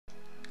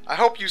I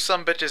hope you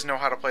some bitches know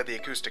how to play the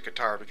acoustic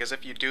guitar, because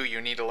if you do,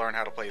 you need to learn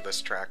how to play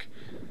this track.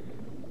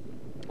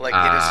 Like,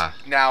 it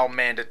is now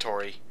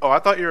mandatory. Oh, I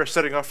thought you were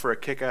setting up for a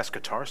kick-ass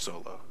guitar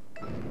solo.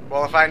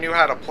 Well, if I knew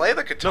how to play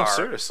the guitar... No,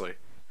 seriously.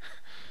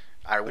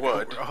 I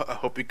would. I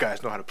hope you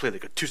guys know how to play the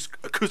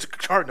acoustic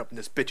guitar up in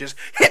this, bitches.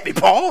 Hit me,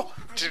 Paul!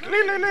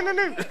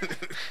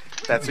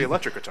 That's the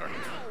electric guitar.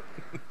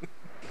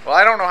 Well,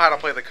 I don't know how to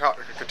play the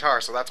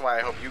guitar, so that's why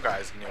I hope you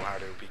guys knew how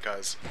to,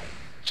 because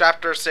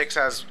Chapter 6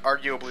 has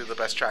arguably the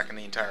best track in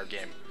the entire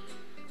game.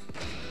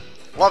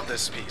 Love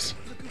this piece.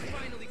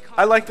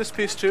 I like this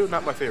piece too,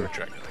 not my favorite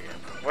track in the game.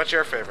 What's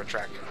your favorite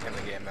track in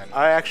the game, then?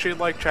 I actually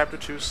like Chapter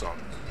 2's song.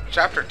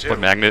 Chapter 2? What,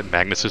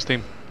 Magnus's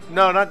theme?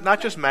 No,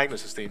 not just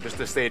Magnus's theme, just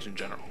the stage in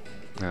general.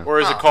 Yeah. Or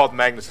is it called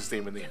Magnus's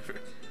theme in the...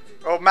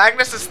 Oh,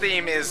 Magnus's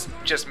theme is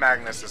just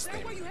Magnus's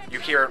theme. You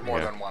hear it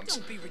more than once,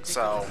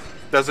 so...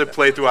 Does it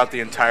play throughout the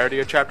entirety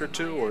of Chapter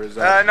 2, or is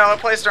that... no, it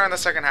plays during the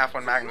second half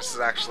when Magnus is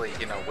actually,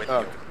 you know, with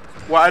you.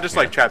 Well, I just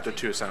like Chapter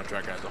 2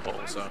 soundtrack as a whole,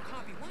 so...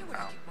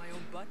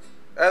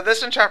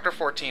 This and Chapter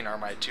 14 are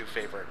my two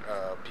favorite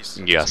pieces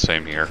of Yeah,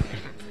 same here.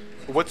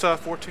 What's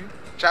 14?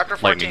 Chapter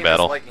 14 is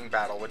Battle. Lightning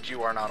Battle, which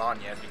you are not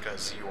on yet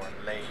because you are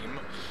lame.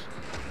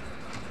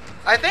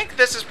 I think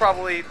this is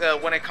probably,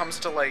 when it comes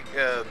to, like,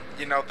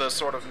 you know, the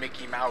sort of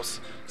Mickey Mouse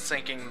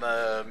syncing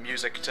the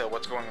music to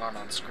what's going on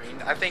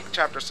screen, I think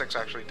Chapter 6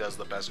 actually does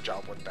the best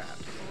job with that.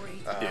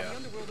 Yeah.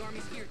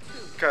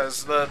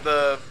 Because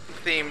the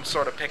theme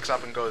sort of picks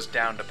up and goes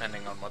down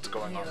depending on what's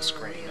going on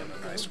screen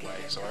in a nice way,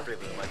 so I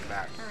really like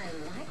that.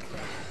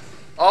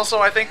 Also,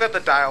 I think that the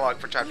dialogue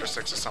for Chapter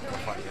 6 is some of the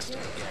funniest in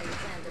the game.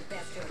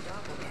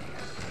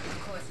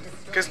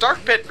 Because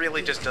Dark Pit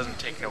really just doesn't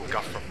take no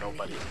guff from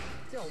nobody.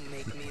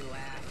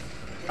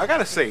 I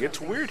gotta say,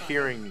 it's weird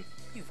hearing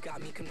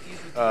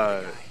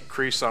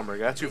Cree Summer.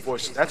 That's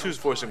who's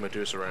voicing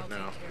Medusa right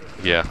now.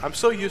 Yeah. I'm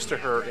so used to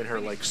her in her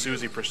like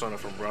Susie persona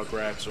from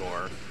Rugrats,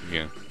 or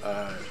Yeah.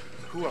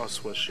 Who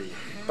else was she?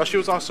 Oh, she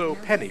was also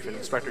Penny from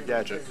Inspector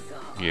Gadget.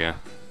 Yeah.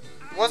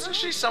 Wasn't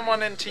she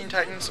someone in Teen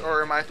Titans,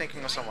 or am I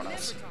thinking of someone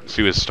else?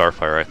 She was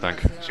Starfire, I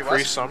think. She Cree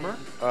was? Summer?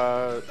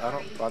 I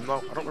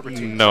don't remember.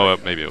 Teen No,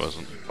 Titans. maybe it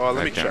wasn't. Oh,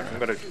 let me can't check. I'm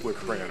gonna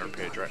bring on her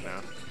page right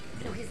now.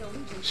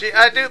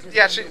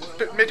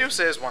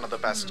 Medusa is one of the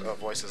best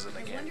voices in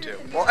the game, too.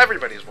 Well,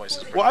 everybody's voice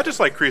is pretty Well, I just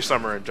like Cree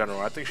Summer in general.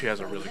 I think she has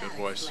a really good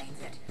voice.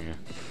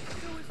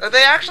 Yeah.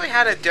 They actually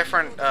had a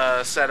different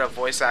set of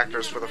voice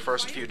actors for the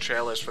first few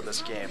trailers for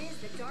this game.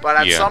 But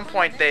at some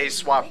point they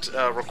swapped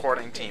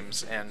recording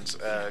teams and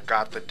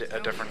got a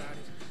different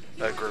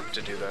group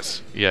to do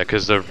this. Yeah,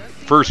 because the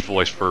first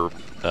voice for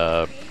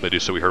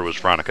Medusa we heard was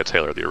Veronica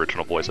Taylor, the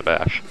original voice of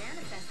Ash.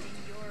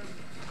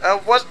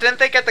 Didn't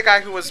they get the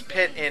guy who was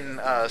Pit in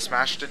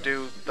Smash to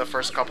do the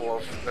first couple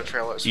of the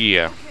trailers?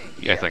 Yeah,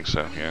 I think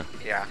so, yeah.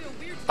 Yeah.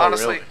 Oh,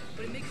 Honestly,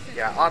 really?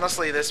 Yeah,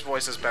 honestly, this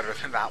voice is better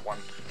than that one.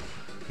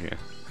 Yeah.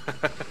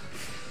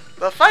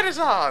 The fight is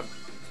on!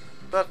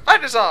 The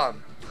fight is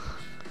on!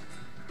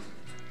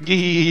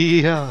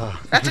 Yeah.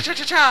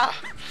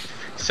 Cha-cha-cha-cha!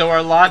 So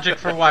our logic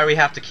for why we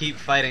have to keep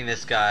fighting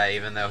this guy,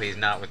 even though he's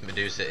not with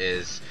Medusa,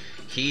 is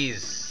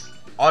he's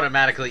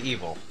automatically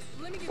evil.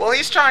 Well,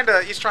 he's trying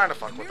to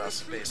fuck with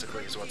us.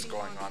 Basically, is what's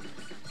going on.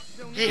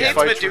 He hates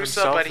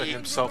Medusa, but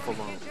himself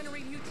alone.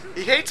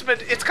 he hates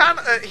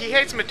he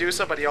hates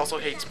Medusa, but he also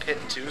hates Pit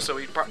too. So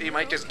he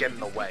might just get in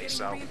the way.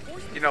 So,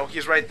 you know,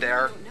 he's right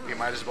there. We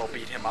might as well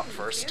beat him up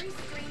first.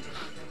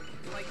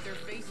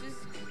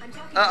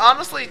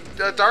 Honestly,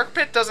 Dark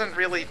Pit doesn't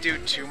really do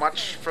too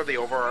much for the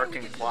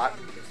overarching plot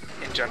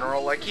in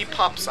general. Like, he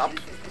pops up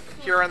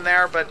here and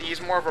there, but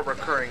he's more of a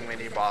recurring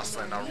mini-boss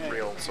than a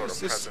real sort of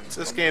presence.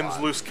 This game's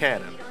loose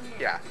cannon.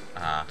 Yeah.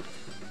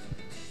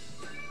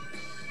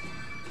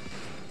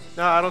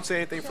 No, I don't say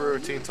anything for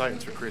Teen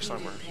Titans for Cree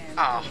Summer.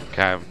 Oh.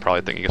 Okay, I'm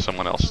probably thinking of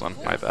someone else then.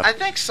 My bad. I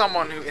think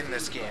someone who in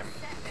this game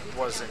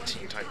was in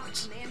Teen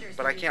Titans,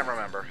 but I can't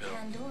remember who.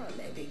 Pandora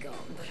may be gone,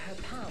 but her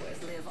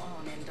powers live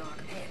on in Dark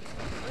Pit.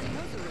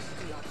 Another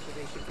risky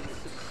observation from the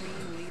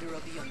supreme leader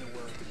of the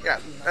underworld.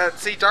 Yeah,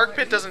 see, Dark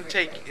Pit doesn't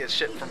take his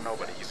shit from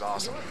nobody. He's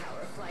awesome.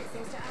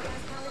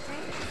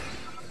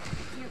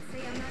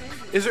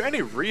 Is there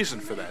any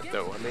reason for that,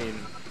 though? I mean...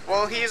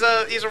 Well, he's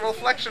a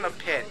reflection of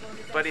Pit,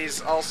 but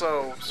he's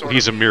also sort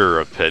He's of... a mirror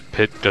of Pit.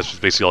 Pit does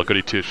basically all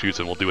goody two-shoes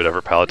and will do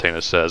whatever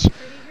Palutena says.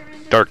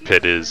 Dark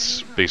Pit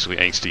is basically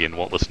angsty and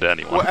won't listen to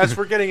anyone. Well, as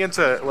we're getting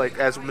into, like,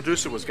 as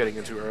Medusa was getting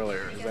into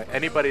earlier, is that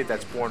anybody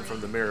that's born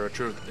from the Mirror of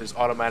Truth is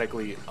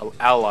automatically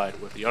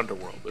allied with the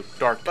underworld. With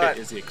Dark Pit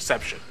is the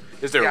exception.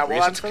 Is there a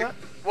reason for that?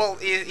 Well,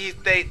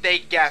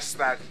 they guess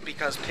that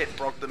because Pit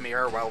broke the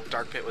mirror while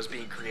Dark Pit was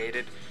being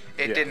created,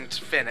 it didn't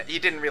finish. He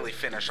didn't really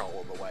finish all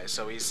of the way,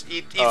 so he's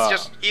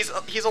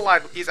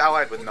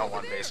allied with no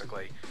one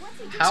basically.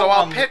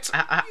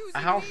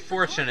 How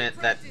fortunate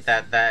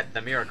that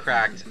the mirror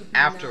cracked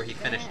after he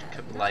finished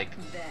like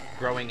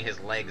growing his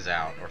legs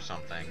out or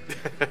something,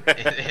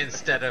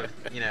 instead of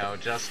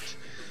just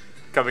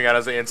coming out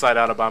as the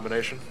inside-out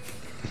abomination.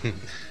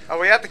 Oh,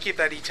 we have to keep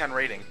that E10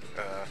 rating.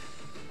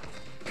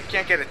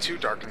 can't get it too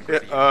dark and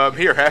gritty.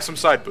 Here, have some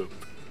side boob.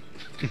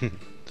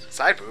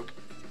 Side boob?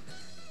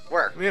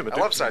 Where? Yeah, I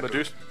love side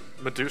boob.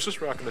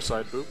 Medusa's rocking a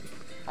side boob.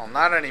 Oh,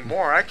 not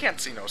anymore. I can't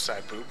see no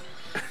side boob.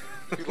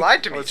 You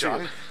lied to me,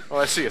 John. All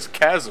I see is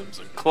chasms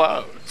and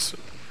clouds.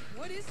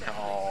 What is that?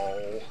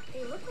 Oh.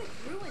 They look like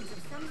ruins of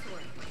some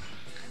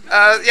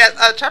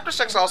sort. Chapter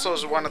 6 also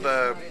is one of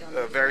the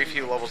very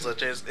few levels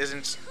that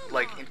isn't,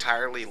 like,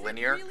 entirely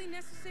linear.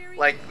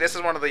 Like, this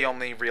is one of the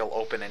only real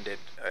open-ended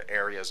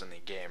areas in the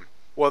game.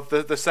 Well,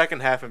 the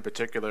second half in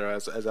particular,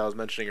 as I was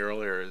mentioning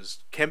earlier,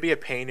 can be a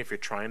pain if you're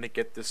trying to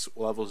get this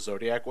level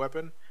Zodiac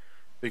weapon,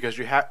 because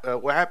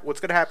what's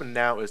going to happen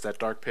now is that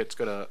Dark Pit's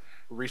going to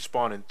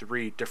respawn in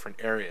 3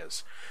 different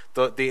areas.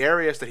 The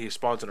areas that he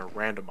spawns in are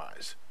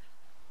randomized,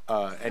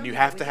 and you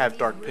have to have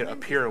Dark Pit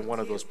appear in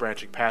one of those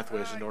branching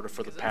pathways in order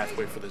for the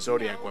pathway for the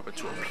Zodiac weapon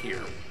to appear.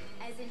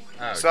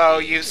 Oh, So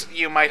geez.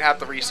 you might have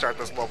to restart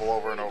this level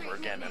over and over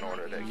again in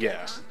order to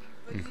Yeah.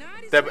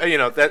 That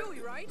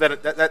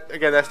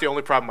again, that's the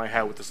only problem I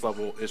have with this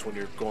level is when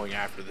you're going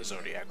after the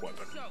Zodiac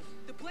weapon.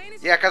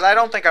 Yeah, because I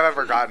don't think I've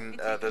ever gotten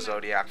the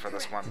Zodiac for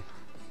this one.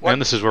 And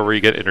this is where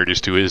we get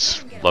introduced to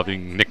his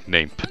loving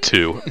nickname,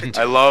 Patu.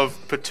 I love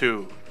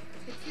Patu.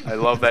 I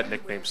love that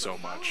nickname so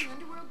much.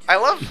 I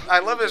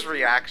love his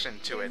reaction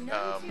to it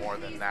more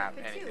than that,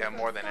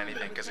 more than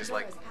anything, because he's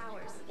like,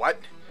 "What?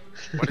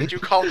 What did you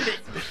call me?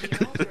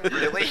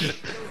 Really?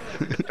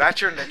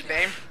 That's your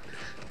nickname?"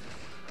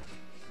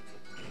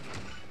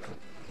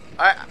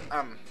 I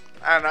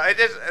don't know.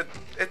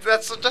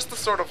 That's just the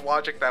sort of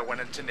logic that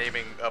went into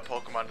naming a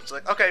Pokemon. It's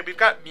like, okay, we've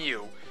got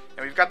Mew,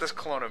 and we've got this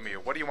clone of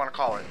Mew. What do you want to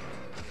call it?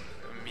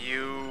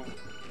 Mew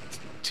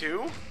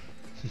 2?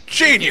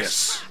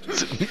 Genius.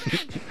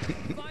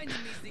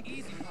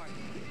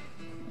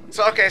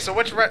 So okay, so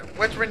which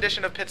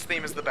rendition of Pit's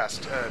theme is the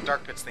best?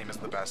 Dark Pit's theme is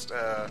the best.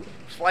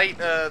 Flight,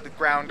 the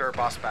ground, or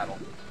boss battle?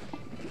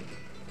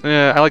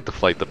 Yeah, I like the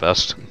flight the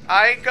best.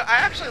 I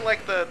actually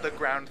like the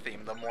ground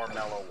theme, the more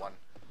mellow one.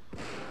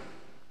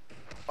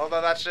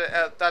 Although that's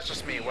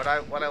just me. What I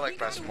like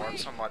best more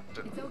somewhat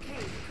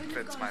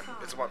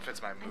it's what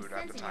fits my mood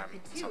at the time.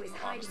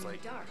 Honestly.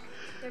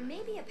 There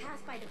may be a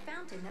path by the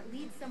fountain that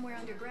leads somewhere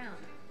underground.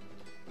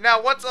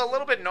 Now, what's a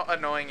little bit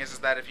annoying is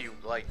that if you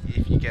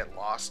get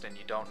lost and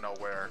you don't know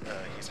where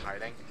he's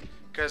hiding,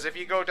 because if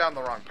you go down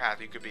the wrong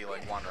path, you could be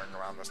like wandering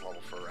around this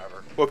level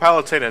forever. Well,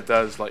 Palutena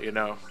does let you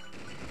know.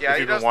 Yeah, if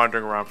you've been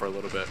wandering around for a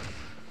little bit.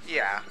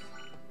 Yeah.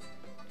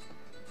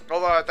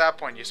 Although at that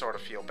point you sort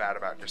of feel bad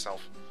about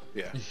yourself.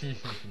 Yeah.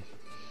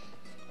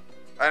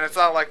 And it's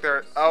not like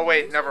they're... Oh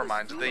wait, never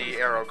mind. The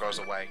arrow goes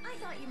away.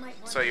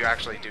 So you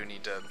actually do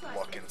need to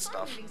look and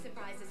stuff.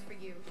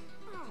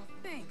 Oh,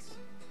 thanks.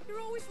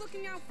 You're always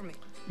looking out for me.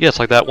 Yeah, it's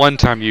like that one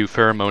time you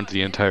pheromoned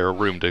the entire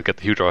room to get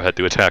the Hydro head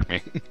to attack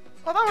me.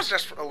 Well, that was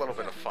just a little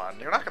bit of fun.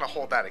 You're not going to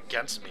hold that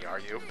against me, are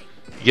you?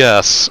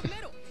 Yes.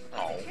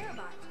 Oh.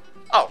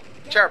 Oh,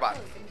 Cherubot.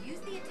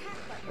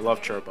 I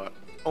love Cherubot.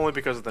 Only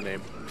because of the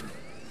name.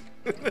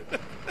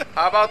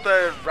 How about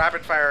the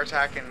rapid fire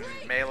attack and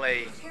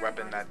melee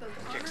weapon that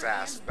kicks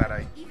ass that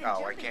I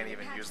can't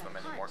even use them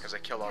anymore because I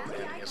kill all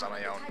the enemies on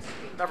my own.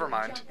 Never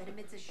mind.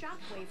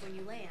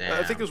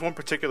 I think there's one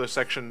particular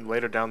section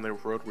later down the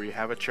road where you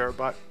have a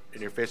Cherubot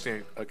and you're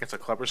facing against a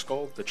Clever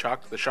Skull. The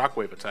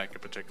shockwave attack in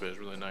particular is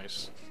really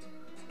nice.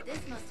 This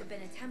must have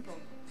been a temple.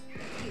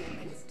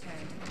 Humans turn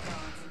to the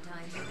gods in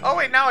times of Oh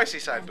wait, now I see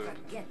side boob.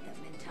 forget them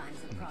in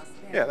times of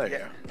prosperity. Yeah, there you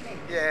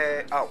go.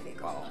 Yay. Oh,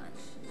 well.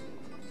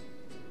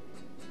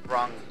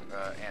 Wrong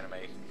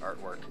anime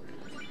artwork.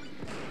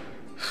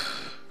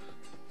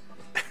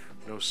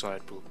 No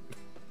side boob.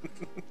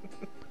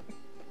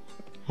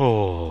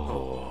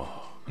 Oh.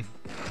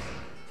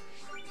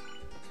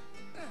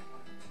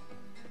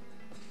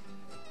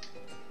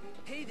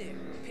 Hey there,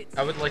 Pits.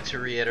 I would like to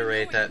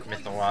reiterate that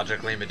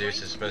mythologically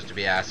Medusa is supposed to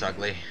be ass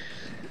ugly.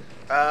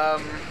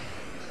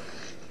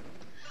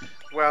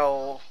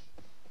 Well,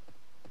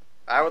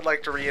 I would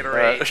like to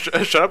reiterate.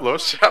 Shut up,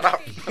 Lewis. Shut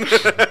up.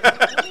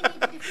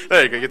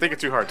 There you go. You're thinking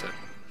too hard, Ted.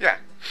 Yeah.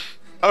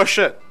 Oh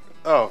shit.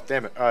 Oh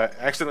damn it. I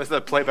accidentally set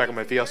the playback on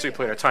my VLC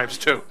player times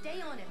 2.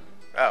 Stay on him.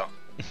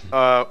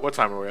 Oh. What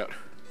time are we at?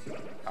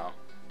 Oh.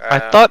 I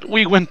thought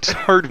we went to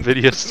hard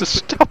videos to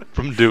stop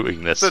from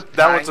doing this. That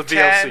one's a 9:10,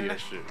 VLC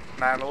issue.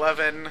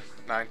 9:11,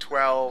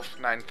 9:12,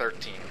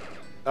 9:13.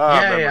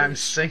 Yay, I'm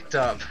synced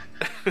up.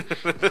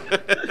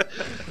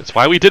 That's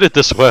why we did it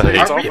this way.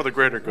 It's Are all we- for the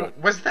greater good.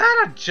 Was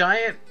that a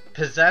giant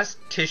possessed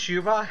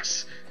tissue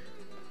box?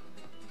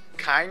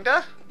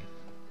 Kinda?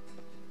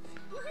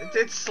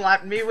 It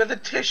slapped me with a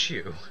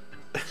tissue.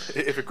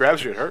 If it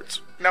grabs you, it hurts.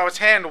 No, its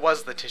hand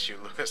was the tissue,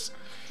 Lewis.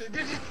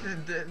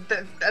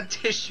 That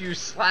tissue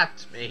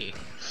slapped me.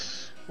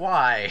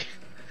 Why?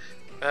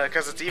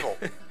 Because it's evil.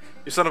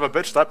 You son of a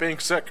bitch, stop being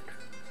sick.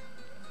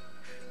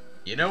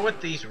 You know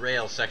what these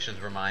rail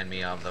sections remind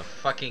me of? The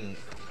fucking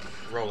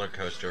roller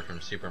coaster from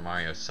Super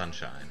Mario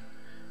Sunshine.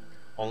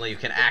 Only you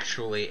can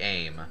actually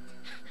aim.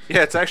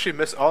 Yeah, it's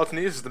actually all it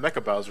needs is the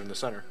Mecha Bowser in the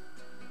center.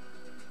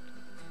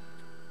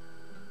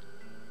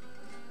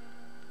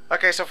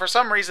 Okay, so for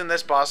some reason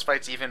this boss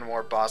fight's even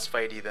more boss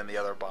fighty than the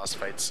other boss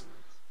fights.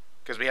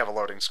 Because we have a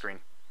loading screen.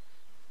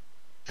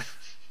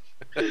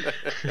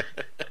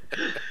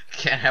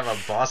 Can't have a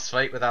boss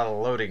fight without a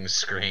loading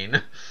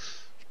screen.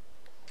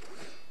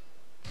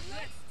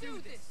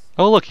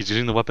 Oh look, he's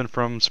using the weapon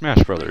from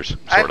Smash Brothers.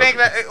 I sort think of.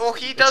 that, well,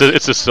 he does...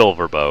 It's a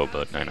silver bow,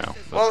 but I know.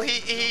 But Well,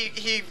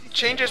 he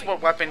changes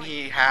what weapon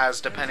he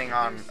has depending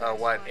on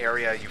what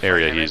area you fight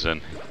area him he's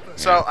in.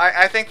 So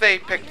I think they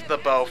picked the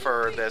bow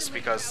for this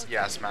because,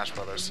 yeah, Smash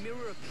Brothers.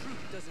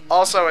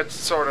 Also, it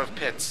sort of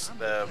pits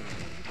the,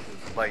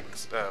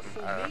 what's the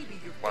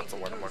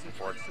word I'm looking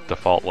for?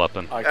 Default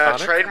weapon.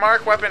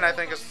 Trademark weapon, I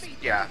think is,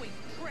 yeah.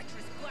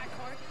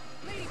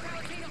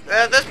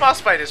 This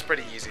boss fight is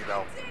pretty easy,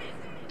 though.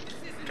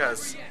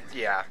 Because,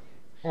 yeah.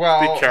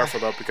 Well, be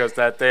careful though, because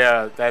that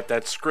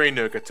screen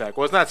nuke attack.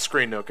 Well, it's not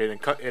screen nuke.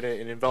 It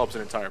envelops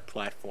an entire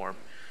platform.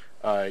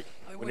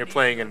 When you're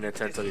playing in an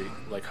intensity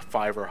like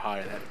 5 or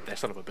higher, that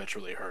son of a bitch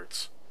really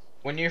hurts.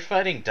 when you're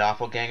fighting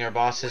doppelganger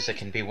bosses, it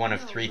can be one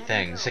of three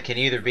things. It can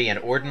either be an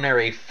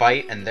ordinary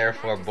fight and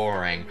therefore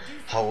boring,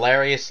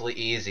 hilariously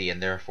easy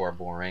and therefore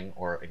boring,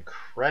 or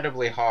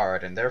incredibly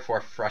hard and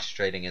therefore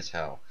frustrating as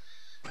hell.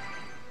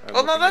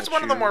 Well, no, that's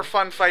one of the more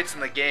fun fights in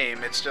the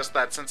game. It's just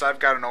that since I've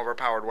got an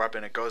overpowered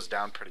weapon, it goes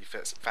down pretty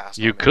fast.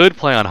 You could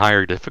play on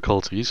higher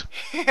difficulties.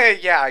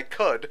 Yeah, I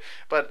could,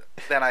 but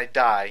then I'd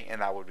die,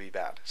 and that would be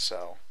bad,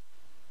 so...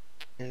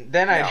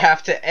 Then I'd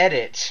have to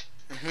edit.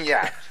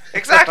 Yeah,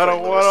 exactly. I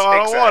don't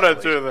want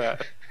to do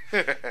that.